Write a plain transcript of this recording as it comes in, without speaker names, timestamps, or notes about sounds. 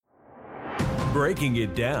Breaking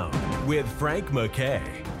It Down with Frank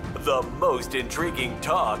MacKay. The most intriguing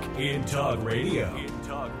talk in talk radio.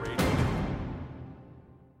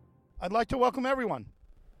 I'd like to welcome everyone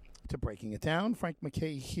to Breaking It Down. Frank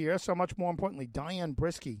MacKay here. So much more importantly, Diane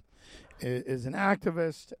Brischke is an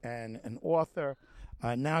activist and an author.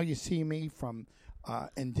 Now You See Me, From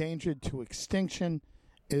Endangered to Extinction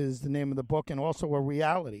is the name of the book, and also a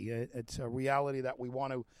reality. It's a reality that we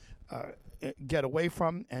want to get away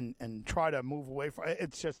from and try to move away from.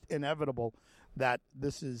 It's just inevitable that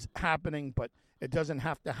this is happening, but it doesn't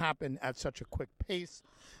have to happen at such a quick pace.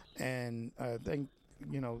 And thank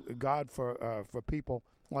God for people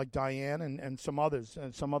like Diane and some others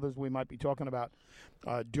we might be talking about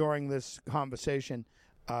during this conversation.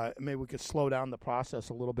 Maybe we could slow down the process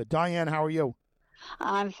a little bit. Diane, how are you?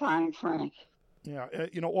 I'm fine, Frank. Yeah,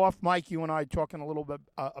 off mic, you and I talking a little bit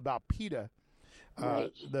about PETA,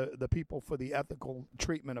 Right. the people for the ethical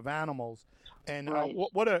treatment of animals, and Right.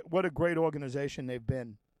 what a great organization they've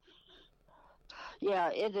been. Yeah,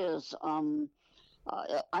 it is.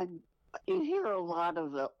 You hear a lot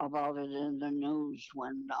about it in the news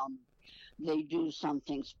when they do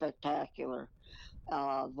something spectacular.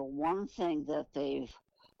 The one thing that they've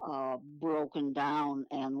broken down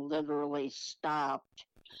and literally stopped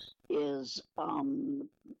is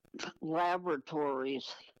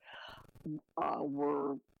laboratories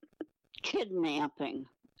were kidnapping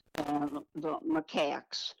the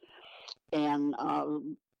macaques and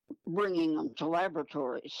bringing them to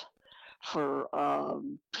laboratories for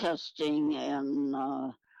testing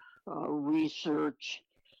and research.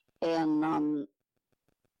 And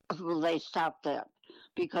they stopped that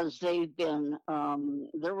because they've been,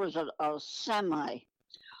 there was a semi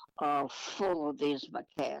full of these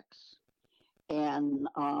macaques. And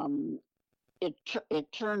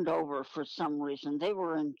it turned over for some reason. They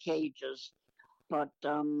were in cages, but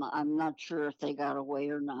I'm not sure if they got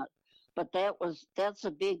away or not. But that's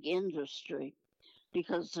a big industry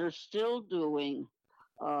because they're still doing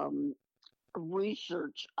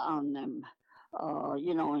research on them,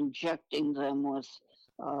 injecting them with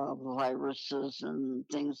viruses and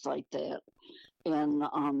things like that. And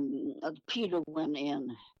PETA went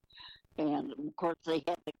in, and of course they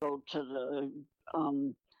had to go to the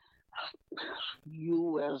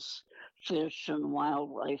U.S. Fish and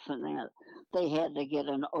Wildlife and that. They had to get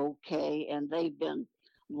an okay, and they've been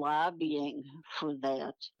lobbying for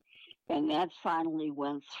that. And that finally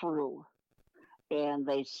went through. And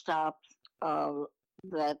they stopped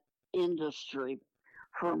that industry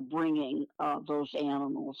from bringing those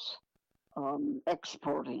animals,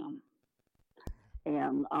 exporting them.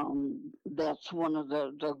 And that's one of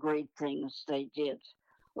the great things they did.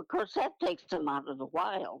 Of course, that takes them out of the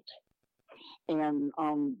wild. And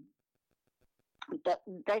that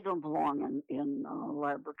they don't belong in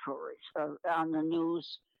laboratories. On the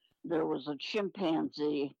news, there was a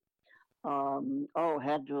chimpanzee,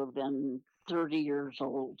 had to have been 30 years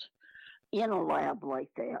old, in a lab like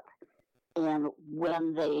that. And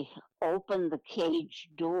when they opened the cage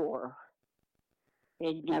door,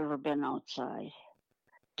 they'd never been outside,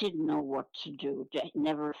 didn't know what to do,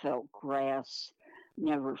 never felt grass,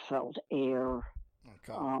 never felt air.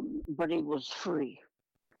 Okay. But he was free.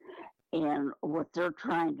 And what they're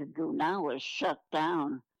trying to do now is shut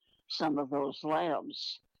down some of those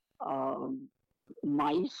labs.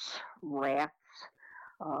 Mice, rats,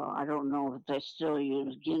 I don't know if they still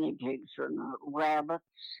use guinea pigs or not,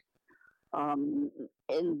 rabbits. And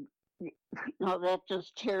that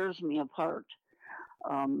just tears me apart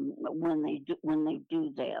when they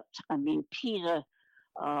do that. I mean, PETA,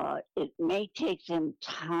 it may take them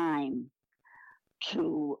time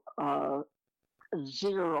to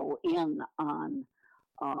zero in on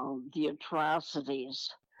the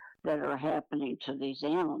atrocities that are happening to these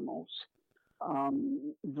animals.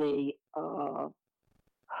 This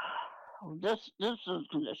is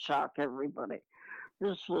going to shock everybody.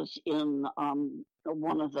 This was in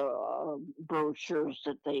one of the brochures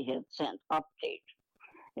that they had sent update,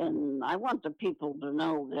 and I want the people to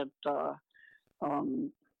know that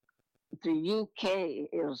the UK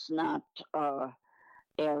is not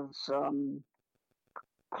as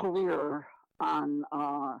clear on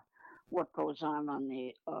what goes on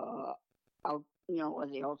the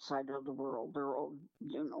the outside of the world.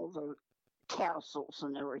 The castles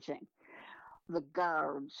and everything. The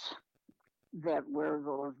guards that wear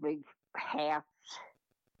those big hats,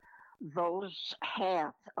 those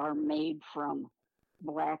hats are made from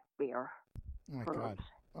black bear. Oh my God!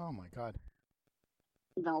 Oh my God!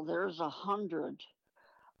 Now there's 100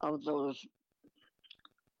 of those.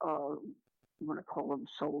 I'm going to call them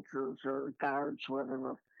soldiers or guards,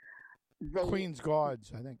 whatever. Queen's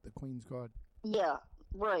Guards, I think the Queen's Guard. Yeah,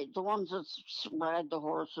 right. The ones that ride the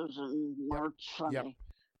horses and Yep. march Yep. funny.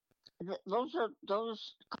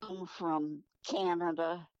 Those come from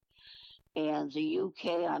Canada and the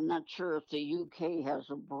UK. I'm not sure if the UK has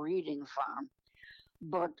a breeding farm,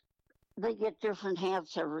 but they get different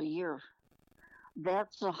hats every year.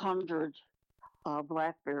 That's 100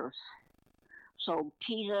 black bears. So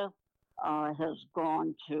PETA has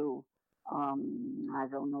gone to, I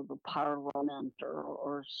don't know, the parliament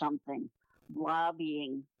or something,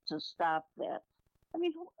 lobbying to stop that. I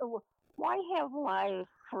mean, why have live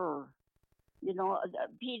fur?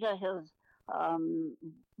 PETA has um,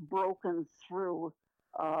 broken through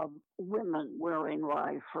women wearing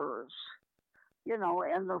live furs,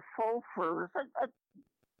 and the faux furs,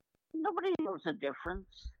 nobody knows the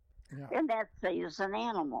difference. Yeah. And that saves an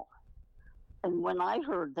animal. And when I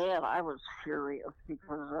heard that, I was furious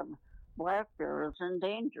because black bear is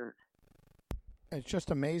endangered. It's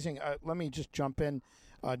just amazing. Let me just jump in.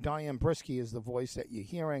 Diane Brischke is the voice that you're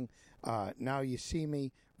hearing. Now You See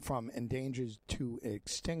Me, From Endangered to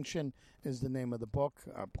Extinction is the name of the book.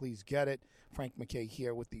 Please get it. Frank MacKay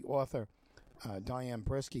here with the author, Diane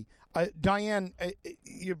Brischke. Diane,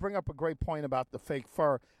 you bring up a great point about the fake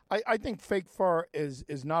fur. I think fake fur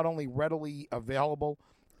is not only readily available,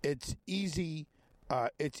 it's easy.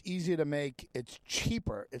 It's easy to make. It's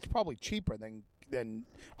cheaper. It's probably cheaper than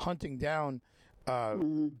hunting down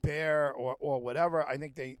bear or whatever. I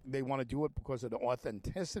think they want to do it because of the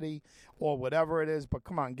authenticity or whatever it is. But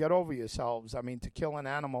come on, get over yourselves. I mean, to kill an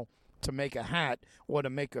animal to make a hat or to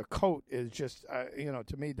make a coat is just,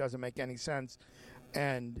 to me, doesn't make any sense.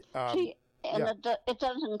 And See, and yeah. it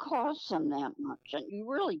doesn't cost them that much, and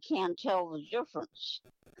you really can't tell the difference.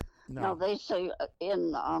 Now, No. they say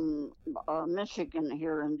in Michigan,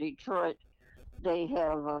 here in Detroit, they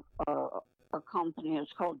have a company,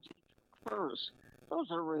 it's called Furs. Those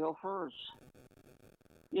are real furs.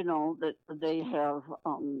 That they have,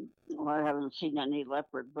 well, I haven't seen any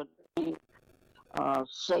leopard, but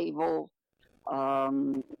sable,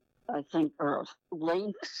 um, I think, or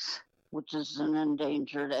lynx, which is an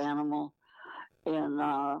endangered animal. And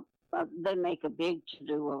they make a big to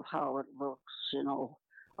do of how it looks,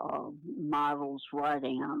 models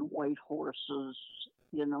riding on white horses,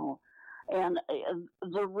 and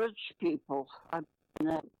the rich people,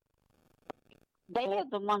 they have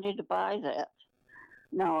the money to buy that.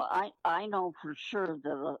 Now, I know for sure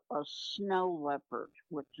that a snow leopard,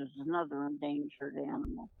 which is another endangered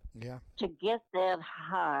animal, Yeah. to get that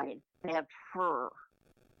hide, that fur,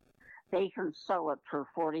 they can sell it for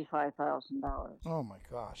 $45,000. Oh my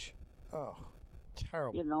gosh. Oh,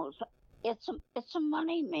 terrible. So it's a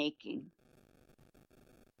money making,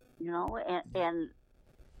 and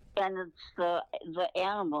it's the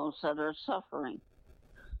animals that are suffering,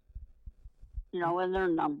 and their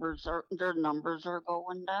numbers are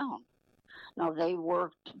going down. Now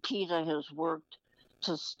PETA has worked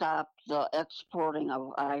to stop the exporting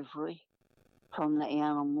of ivory from the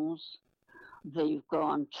animals. They've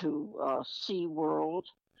gone to SeaWorld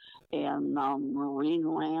and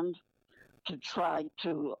Marineland to try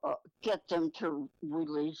to get them to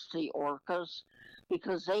release the orcas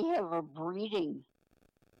because they have a breeding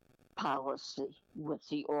policy with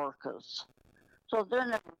the orcas. So they're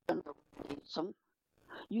never going to release them.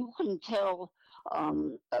 You can tell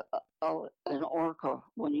an orca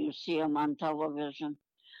when you see them on television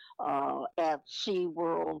at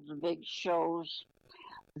SeaWorld, the big shows.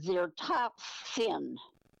 Their top fin,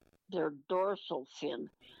 their dorsal fin,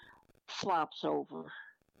 flops over.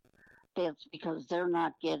 That's because they're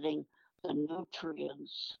not getting the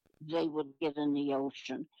nutrients they would get in the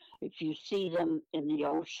ocean. If you see them in the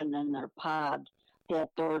ocean in their pod,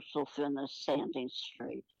 that dorsal fin is standing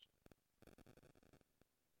straight.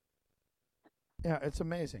 Yeah, it's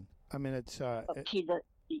amazing. I mean, it's PETA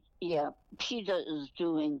is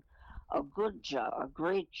doing a good job, a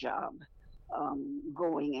great job,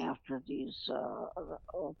 going after these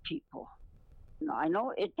people. I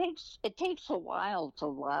know it takes a while to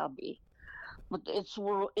lobby, but it's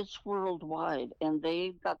worldwide, and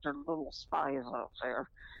they've got their little spies out there.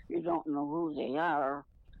 You don't know who they are.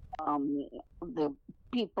 The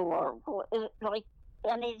people are like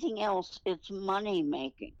anything else. It's money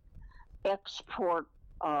making. Export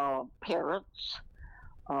parrots,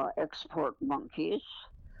 export monkeys,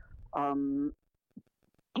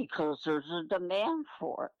 because there's a demand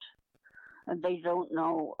for it, and they don't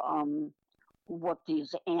know what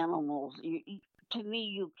these animals. To me,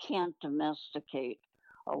 you can't domesticate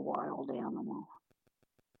a wild animal.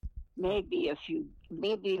 Maybe if you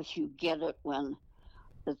get it when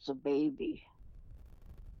it's a baby,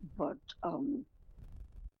 but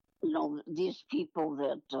these people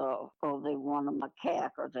that, they want a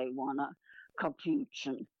macaque or they want a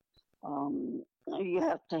capuchin. You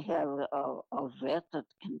have to have a vet that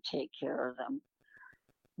can take care of them.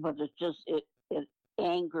 But it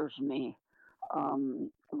angers me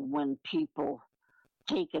when people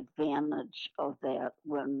take advantage of that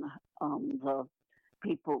when the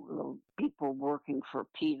people working for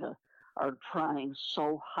PETA are trying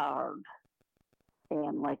so hard.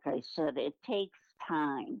 And like I said, it takes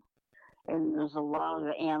time. And there's a lot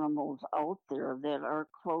of animals out there that are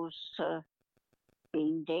close to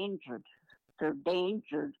being endangered. They're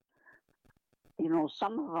endangered.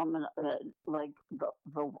 Some of them, like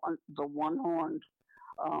the one-horned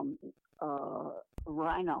um,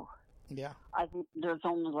 rhino. Yeah. I think there's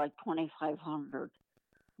only like 2,500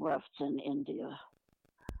 left in India,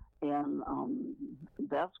 and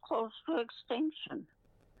that's close to extinction.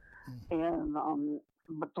 And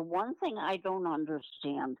but the one thing I don't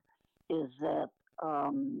understand is that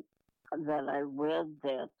I read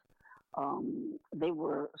that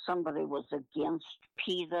somebody was against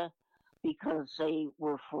PETA because they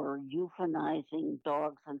were for euthanizing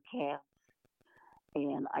dogs and cats,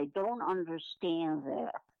 and I don't understand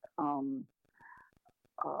that. Um,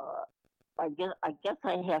 uh, I guess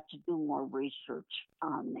I have to do more research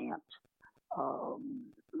on that.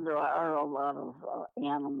 There are a lot of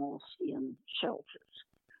animals in shelters,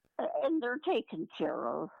 and they're taken care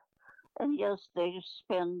of. And yes, they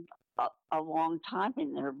spend a long time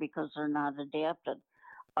in there because they're not adopted.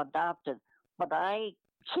 But I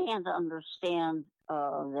can't understand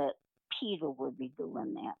that PETA would be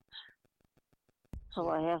doing that. So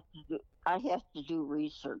I have to do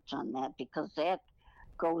research on that because that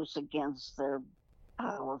goes against their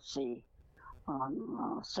policy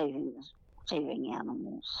on saving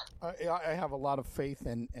animals. I have a lot of faith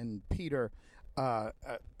in Peter,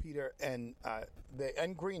 Peter, and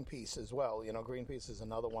Greenpeace as well. Greenpeace is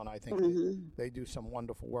another one. I think they do some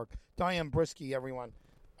wonderful work. Diane Brischke, everyone.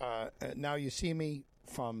 Now You See Me,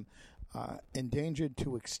 from Endangered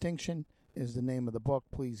to Extinction is the name of the book.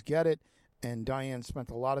 Please get it. And Diane spent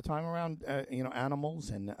a lot of time around animals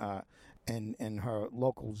and her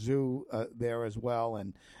local zoo there as well,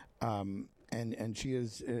 and she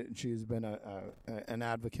has been an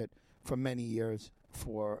advocate for many years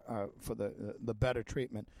for the better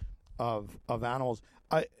treatment of animals.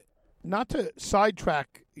 Not to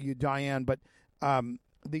sidetrack you, Diane, but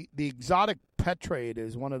the exotic pet trade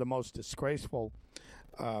is one of the most disgraceful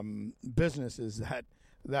businesses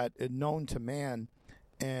that are known to man.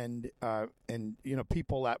 And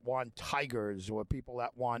people that want tigers or people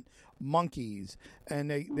that want monkeys,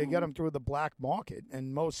 and they get them through the black market.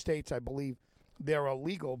 In most states, I believe they're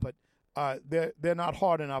illegal, but they're not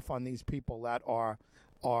hard enough on these people that are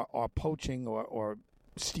poaching or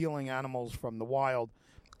stealing animals from the wild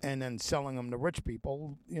and then selling them to rich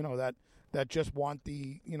people. That just want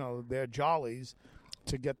their jollies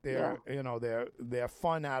to get their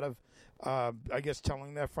fun out of. I guess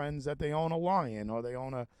telling their friends that they own a lion or they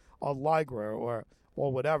own a liger or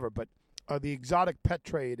whatever. But the exotic pet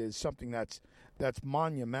trade is something that's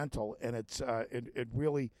monumental, and it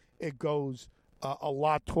really goes a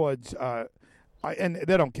lot towards. And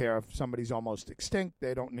they don't care if somebody's almost extinct.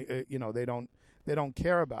 They don't they don't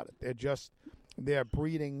care about it. They're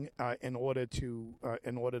breeding in order to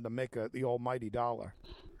make the almighty dollar.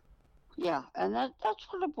 Yeah, and that's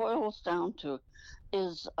what it boils down to,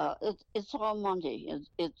 is it's all money.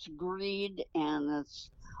 It's greed, and it's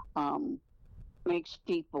makes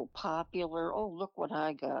people popular. Oh, look what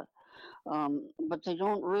I got! But they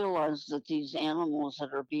don't realize that these animals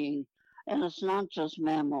that are being, and it's not just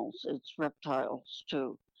mammals; it's reptiles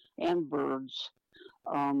too, and birds.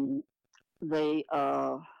 They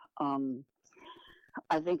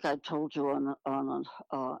I think I told you on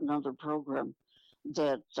another program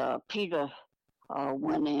that PETA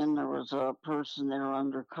went in. There was a person there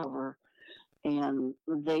undercover, and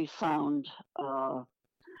they found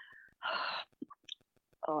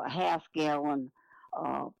half-gallon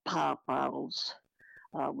pop bottles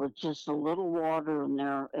with just a little water in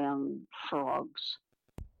there and frogs,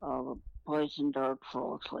 poison dart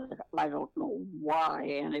frogs. I don't know why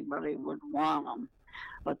anybody would want them,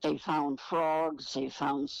 but they found frogs, they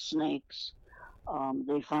found snakes,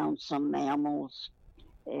 they found some mammals,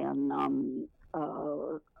 and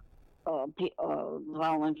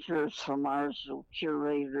volunteers from our zoo,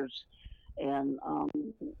 curators, and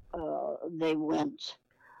they went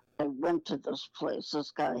to this place.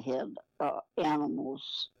 This guy had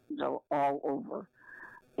animals all over,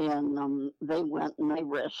 and they went and they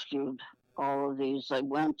rescued all of these. They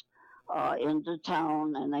went into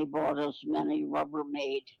town and they bought as many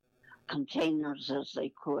Rubbermaid containers as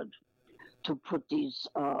they could to put these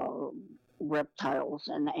reptiles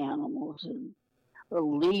and animals in. The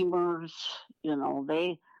lemurs,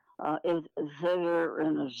 if they're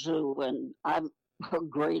in a zoo, and I'm a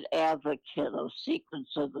great advocate of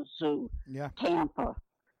Secrets of the Zoo, Tampa,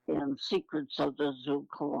 and Secrets of the Zoo,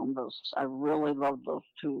 Columbus. I really love those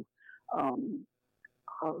two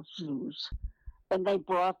zoos, and they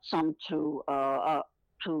brought some to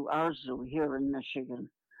our zoo here in Michigan,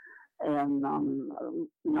 and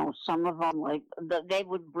some of them they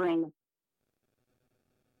would bring.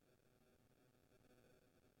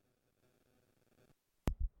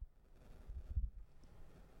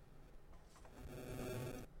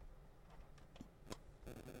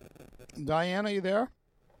 Diane, are you there?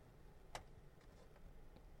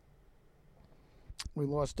 We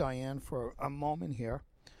lost Diane for a moment here.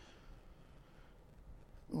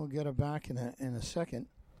 We'll get her back in a second.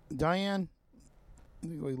 Diane, I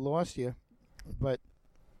think we lost you, but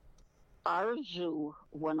our zoo,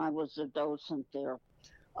 when I was a docent there,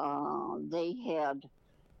 they had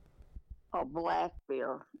a black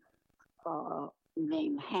bear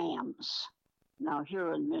named Hams. Now,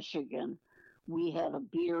 here in Michigan, we had a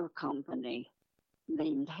beer company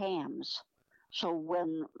named Hams. So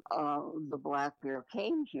when the black bear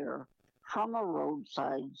came here from a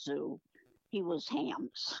roadside zoo, he was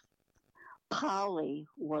Hams. Polly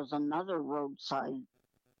was another roadside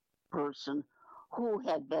person who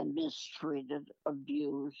had been mistreated,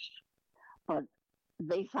 abused, but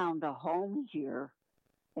they found a home here,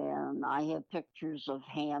 and I have pictures of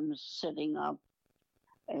Hams sitting up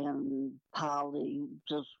and Polly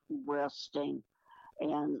just resting,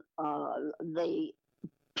 and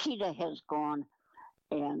PETA has gone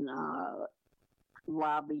and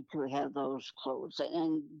lobbied to have those closed,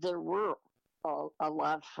 and there were a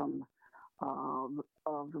lot from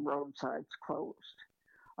of the roadsides closed.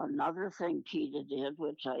 Another thing PETA did,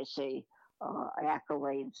 which I say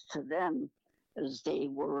accolades to them, is they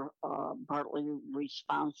were partly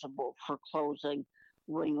responsible for closing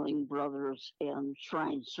Ringling Brothers and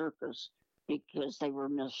Shrine Circus because they were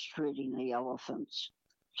mistreating the elephants.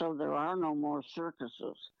 So there are no more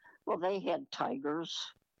circuses. Well, they had tigers,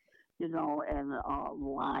 and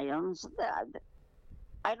lions.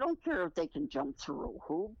 I don't care if they can jump through a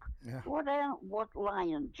hoop. Yeah. What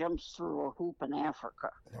lion jumps through a hoop in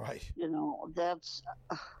Africa? Right. That's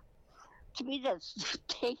to me that's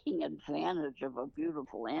taking advantage of a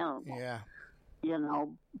beautiful animal. Yeah.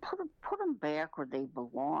 Put them back where they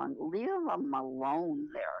belong. Leave them alone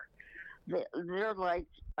there. They're like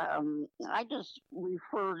I just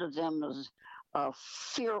refer to them as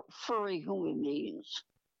furry human beings.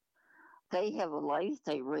 They have a life.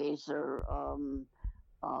 They raise their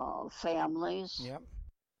families. Yep.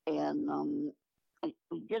 And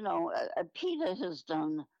PETA has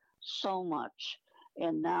done so much,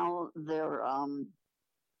 and now they're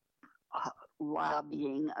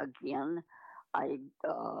lobbying again.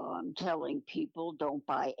 I'm telling people don't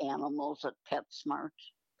buy animals at PetSmart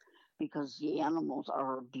because the animals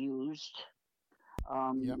are abused.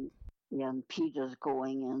 Yep. And PETA's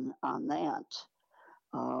going in on that.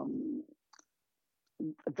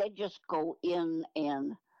 They just go in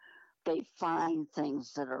and they find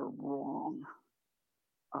things that are wrong.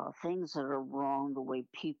 Things that are wrong the way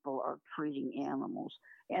people are treating animals.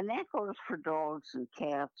 And that goes for dogs and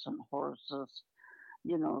cats and horses.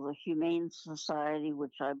 The Humane Society,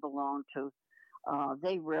 which I belong to,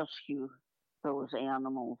 they rescue those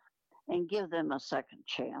animals and give them a second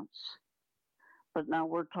chance. But now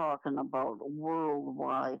we're talking about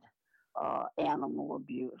worldwide animal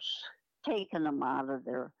abuse, taking them out of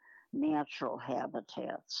their natural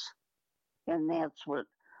habitats. And that's what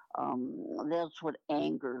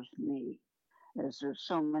angers me, is there's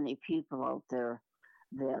so many people out there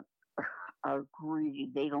that are greedy.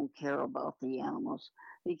 They don't care about the animals.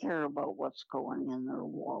 They care about what's going in their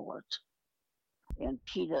wallet. And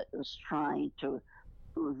PETA is trying to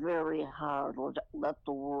very hard let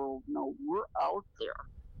the world know we're out there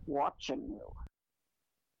watching you.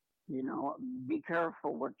 Be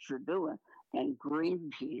careful what you're doing. And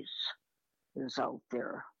Greenpeace is out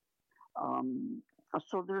there.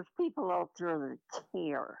 So there's people out there that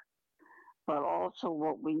care. But also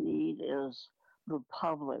what we need is the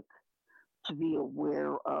public to be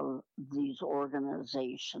aware of these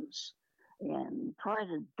organizations and try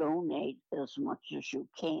to donate as much as you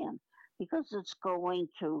can, because it's going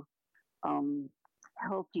to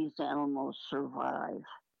help these animals survive.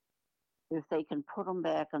 If they can put them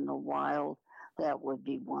back in the wild, that would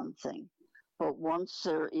be one thing. But once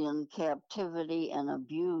they're in captivity and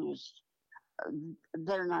abused,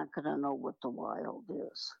 they're not going to know what the wild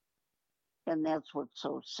is. And that's what's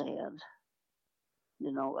so sad.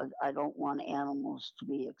 I don't want animals to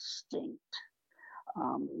be extinct.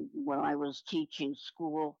 When I was teaching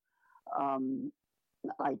school, um,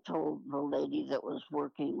 I told the lady that was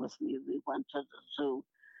working with me, we went to the zoo,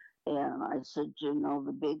 and I said,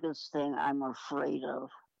 the biggest thing I'm afraid of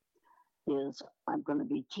is I'm going to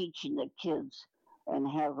be teaching the kids and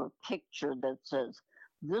have a picture that says,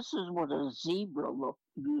 this is what a zebra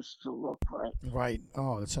used to look like. Right.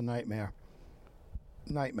 Oh, it's a nightmare.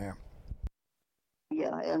 Nightmare.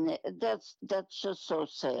 Yeah, and that's just so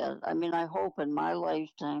sad. I mean, I hope in my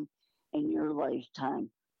lifetime, in your lifetime,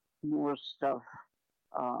 more stuff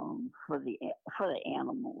for the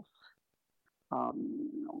animals.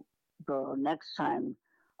 The next time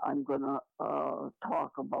I'm gonna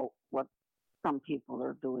talk about what some people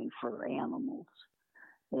are doing for animals,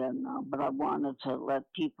 and but I wanted to let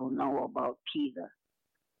people know about PETA,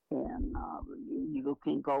 and you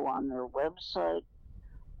can go on their website.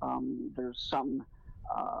 There's some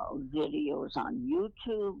videos on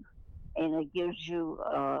YouTube, and it gives you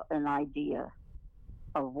an idea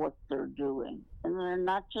of what they're doing. And they're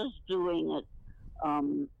not just doing it,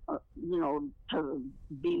 to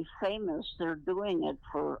be famous. They're doing it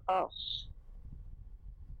for us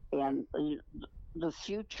and the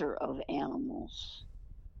future of animals.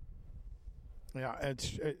 Yeah,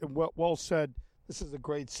 it's well said. This is a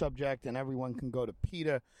great subject, and everyone can go to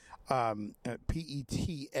PETA,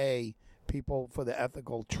 PETA, People for the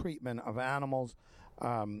Ethical Treatment of Animals.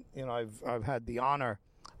 I've had the honor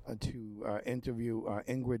to interview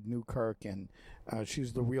Ingrid Newkirk, and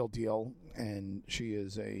she's the real deal, and she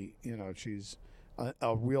is she's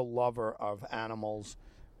a real lover of animals,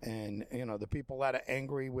 and the people that are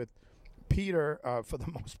angry with Peter, for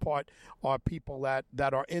the most part, are people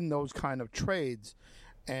that are in those kind of trades,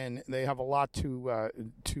 and they have a lot to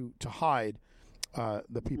hide.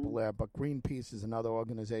 The people there, but Greenpeace is another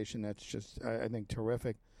organization that's just, I think,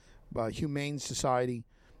 terrific. Humane Society,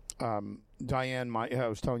 Diane, I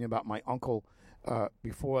was telling you about my uncle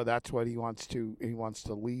before. That's what he wants to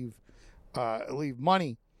leave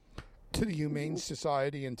money to the Humane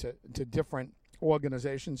Society and to different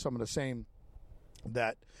organizations, some of the same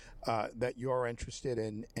that you're interested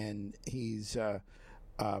in, and he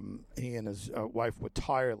and his wife were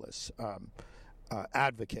tireless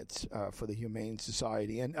advocates for the Humane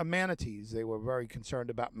Society and manatees. They were very concerned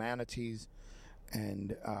about manatees,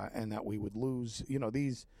 and that we would lose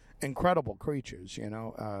these incredible creatures.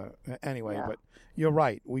 Anyway, Yeah. But you're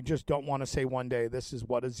right. We just don't want to say one day this is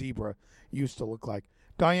what a zebra used to look like.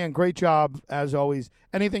 Diane, great job as always.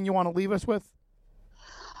 Anything you want to leave us with?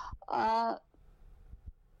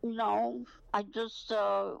 No, I just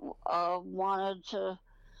wanted to,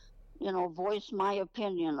 voice my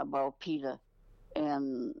opinion about PETA.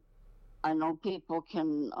 And I know people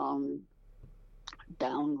can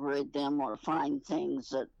downgrade them or find things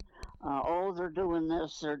that, they're doing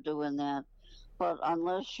this, they're doing that. But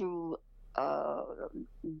unless you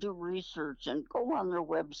do research and go on their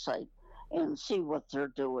website and see what they're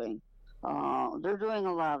doing a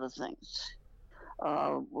lot of things.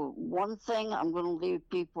 One thing I'm going to leave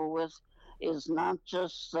people with is not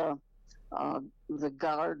just the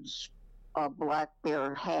guards' black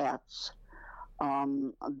bear hats.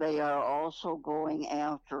 They are also going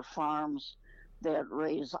after farms that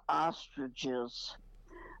raise ostriches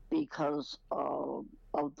because of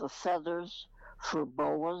the feathers for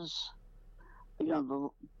boas. The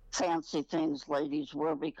fancy things ladies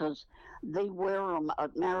wear, because they wear them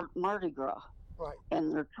at Mardi Gras. Right.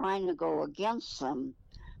 And they're trying to go against them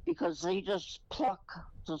because they just pluck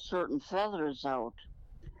the certain feathers out.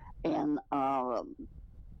 And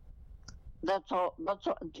that's all.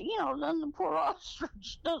 Then the poor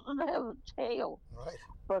ostrich doesn't have a tail. Right.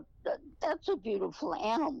 But that's a beautiful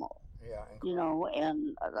animal. Yeah.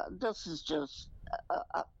 And this is just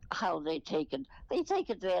how they take it. They take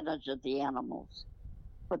advantage of the animals.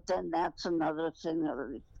 But then that's another thing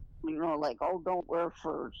that, like, don't wear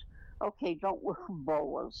furs. Okay, don't wear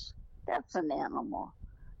boas. That's an animal.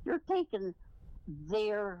 You're taking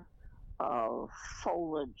their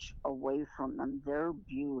foliage away from them, their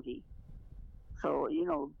beauty. So,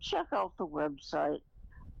 check out the website,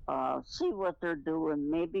 see what they're doing.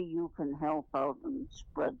 Maybe you can help out and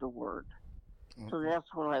spread the word. So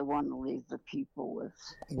that's what I want to leave the people with.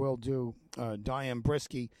 Will do. Diane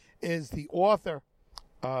Brischke is the author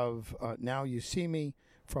of Now You See Me,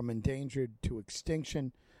 From Endangered to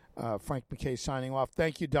Extinction. Frank MacKay signing off.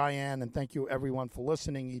 Thank you, Diane, and thank you, everyone, for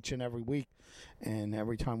listening each and every week. And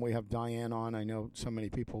every time we have Diane on, I know so many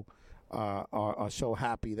people are so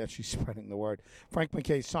happy that she's spreading the word. Frank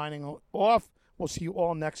MacKay signing off. We'll see you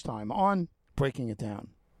all next time on Breaking It Down.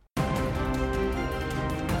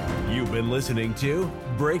 You've been listening to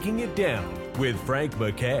Breaking It Down with Frank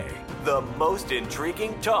MacKay, the most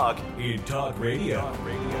intriguing talk in talk radio.